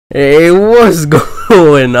Hey, what's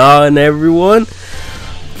going on, everyone?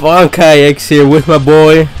 Budokai X here with my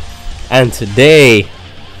boy, and today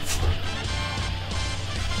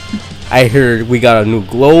I heard we got a new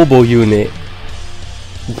global unit.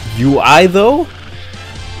 UI though?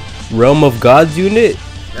 Realm of Gods unit?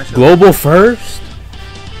 Global first?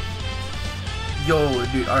 Yo,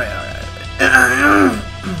 dude, alright.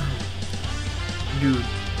 Dude,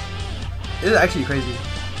 this is actually crazy.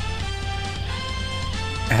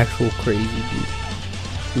 Actual crazy, dude.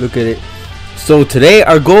 Look at it. So today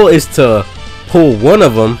our goal is to pull one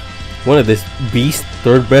of this beast,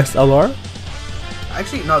 third best LR.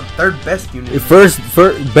 Actually, no, third best unit. Best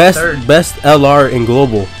LR in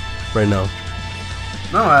global right now.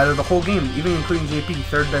 No, out of the whole game, even including JP,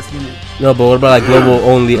 third best unit. No, but what about like global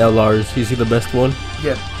only LRs? You see the best one?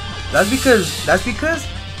 Yeah, that's because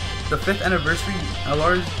the 5th anniversary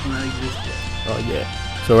LRs do not exist yet. Oh yeah.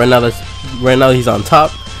 So right now he's on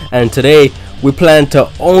top, and today we plan to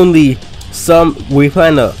let me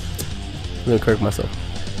correct myself.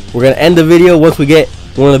 We're gonna end the video once we get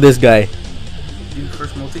one of this guy. Dude,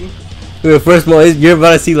 first multi. You're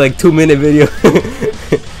about to see like 2-minute video.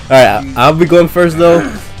 Alright, I'll be going first though.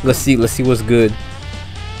 Let's see what's good.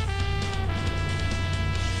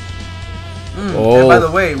 And by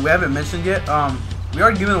the way, we haven't mentioned yet, we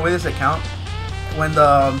are giving away this account when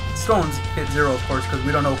the stones hit 0, of course, because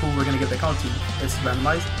we don't know who we're gonna get the account to. It's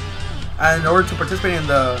randomized. And in order to participate in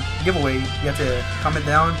the giveaway, you have to comment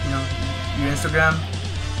down, your Instagram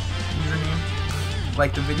username,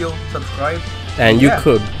 like the video, subscribe, and you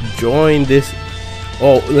could join this.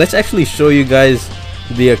 Oh, let's actually show you guys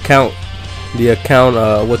the account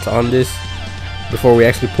what's on this before we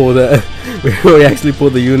actually pull the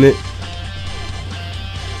unit.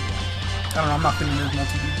 I don't know, I'm not feeling this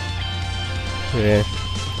multi. Yeah,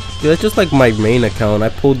 dude, that's just like my main account. I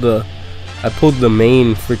pulled the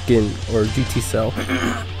main freaking or GT cell.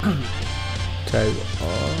 Tag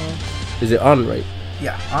on. Is it on right?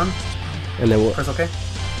 Yeah, on. And then what? Press OK.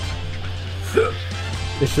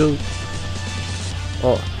 It shows.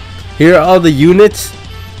 Oh, here are all the units.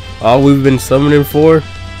 All we've been summoning for.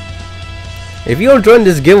 If you don't join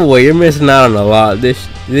this giveaway, you're missing out on a lot. This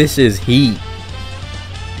is heat.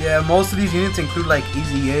 Yeah, most of these units include like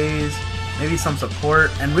easy A's, maybe some support,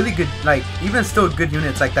 and really good, like even still good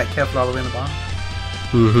units like that Kefla all the way in the bottom.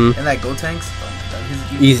 And that Go Tanks. Oh my God, he's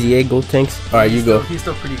easy A Go Tanks. All right, you go. He's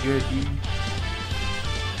still pretty good.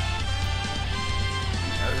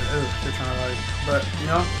 They're trying to like, but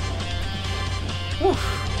oh,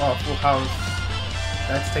 full house.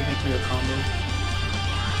 That's technically a combo,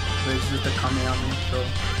 but it's just a Kamehameha, so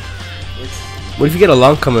it's. What if you get a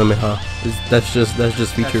long Kamehameha? That's just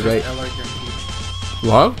featured, right?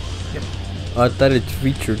 Long? Yep. I thought it's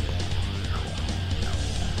featured.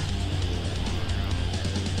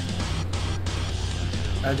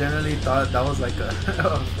 I generally thought that was like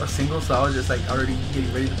a single, so I was just like already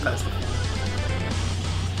getting ready to pass it.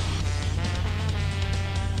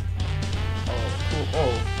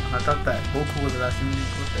 Oh, I thought that Goku was the last unit.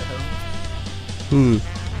 What the hell?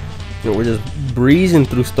 Yo, we're just breezing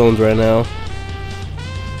through stones right now.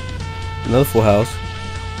 Another full house.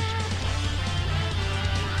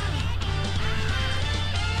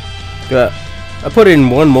 Yeah, I put in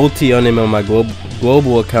one multi on him on my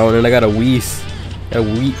global account, and I got a Whis. A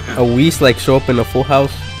Whis like show up in a full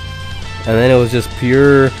house, and then it was just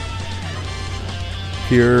pure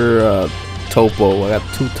topo. I got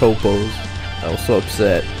 2 topos. I was so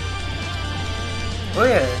upset. Oh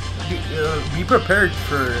yeah, be prepared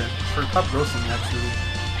for top grossing actually.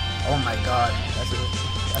 Oh my God,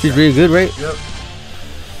 She's really good, right? Yep.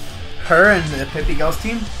 Her and the Pepe Gals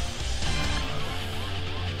team.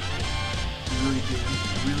 Really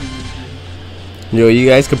good. Yo, you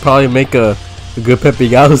guys could probably make a good Pepe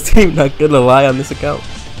Gals team. Not gonna lie, on this account.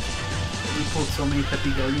 We pulled so many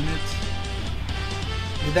Pepe Gal units.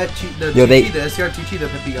 Did that the SCR Chi, the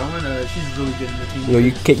Pepe Gal one, she's really good in the team. Yo,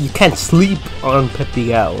 you can't sleep on Pepe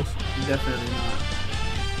Gals. Definitely not.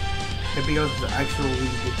 Pepe Gals is an actual really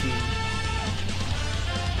good team.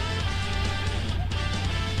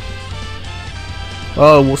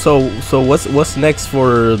 Oh, so what's next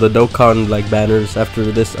for the Dokkan like banners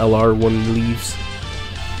after this LR one leaves?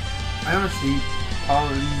 I honestly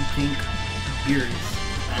probably think Beerus.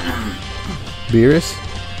 Beerus?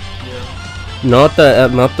 Yeah. Not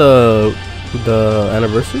the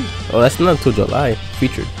anniversary? Oh, that's not until July.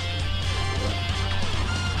 Featured.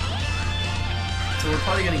 So we're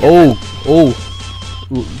probably gonna get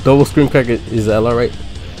double screen crack is LR, right?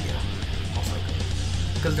 Yeah.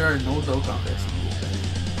 Because there are no Dokkan packs.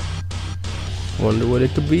 Wonder what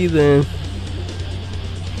it could be then.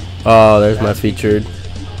 Oh, there's my featured.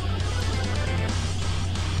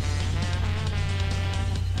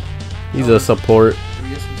 He's a support. We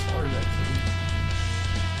get some stars,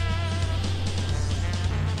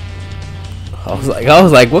 actually. I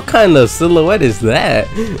was like, what kind of silhouette is that?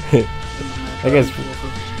 I guess.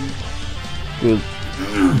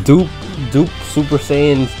 Dupe Super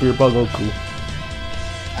Saiyan Spirit Ball Goku.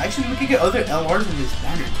 Actually, we could get other LRs in this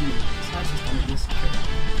banner too. It's not just only this.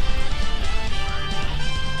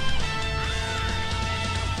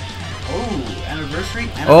 Oh, anniversary.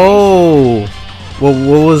 Oh, what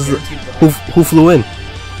was who flew in?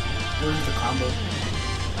 What was the combo? Oh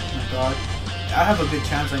my god, I have a good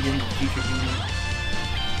chance on getting a future unit.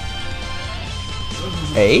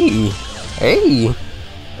 Hey.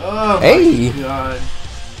 Oh hey. My god.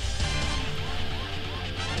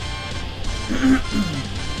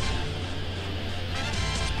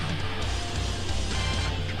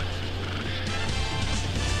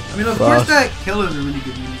 I mean, of course, that killer is a really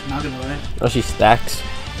good unit. Not gonna lie. Oh, she stacks.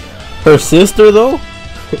 Her sister though,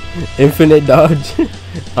 infinite dodge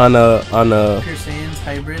on a. Pure Saiyan's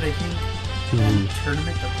hybrid, I think. And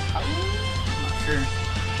tournament of power. I'm not sure,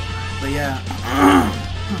 but yeah.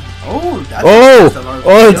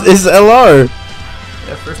 That's it's LR.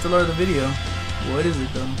 Yeah, first LR of the video. What is it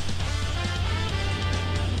though?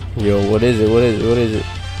 Yo, what is it?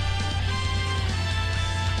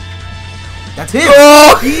 That's it!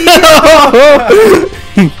 Oh!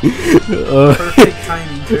 Perfect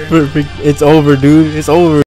timing, sir. Perfect. It's over, dude. It's over.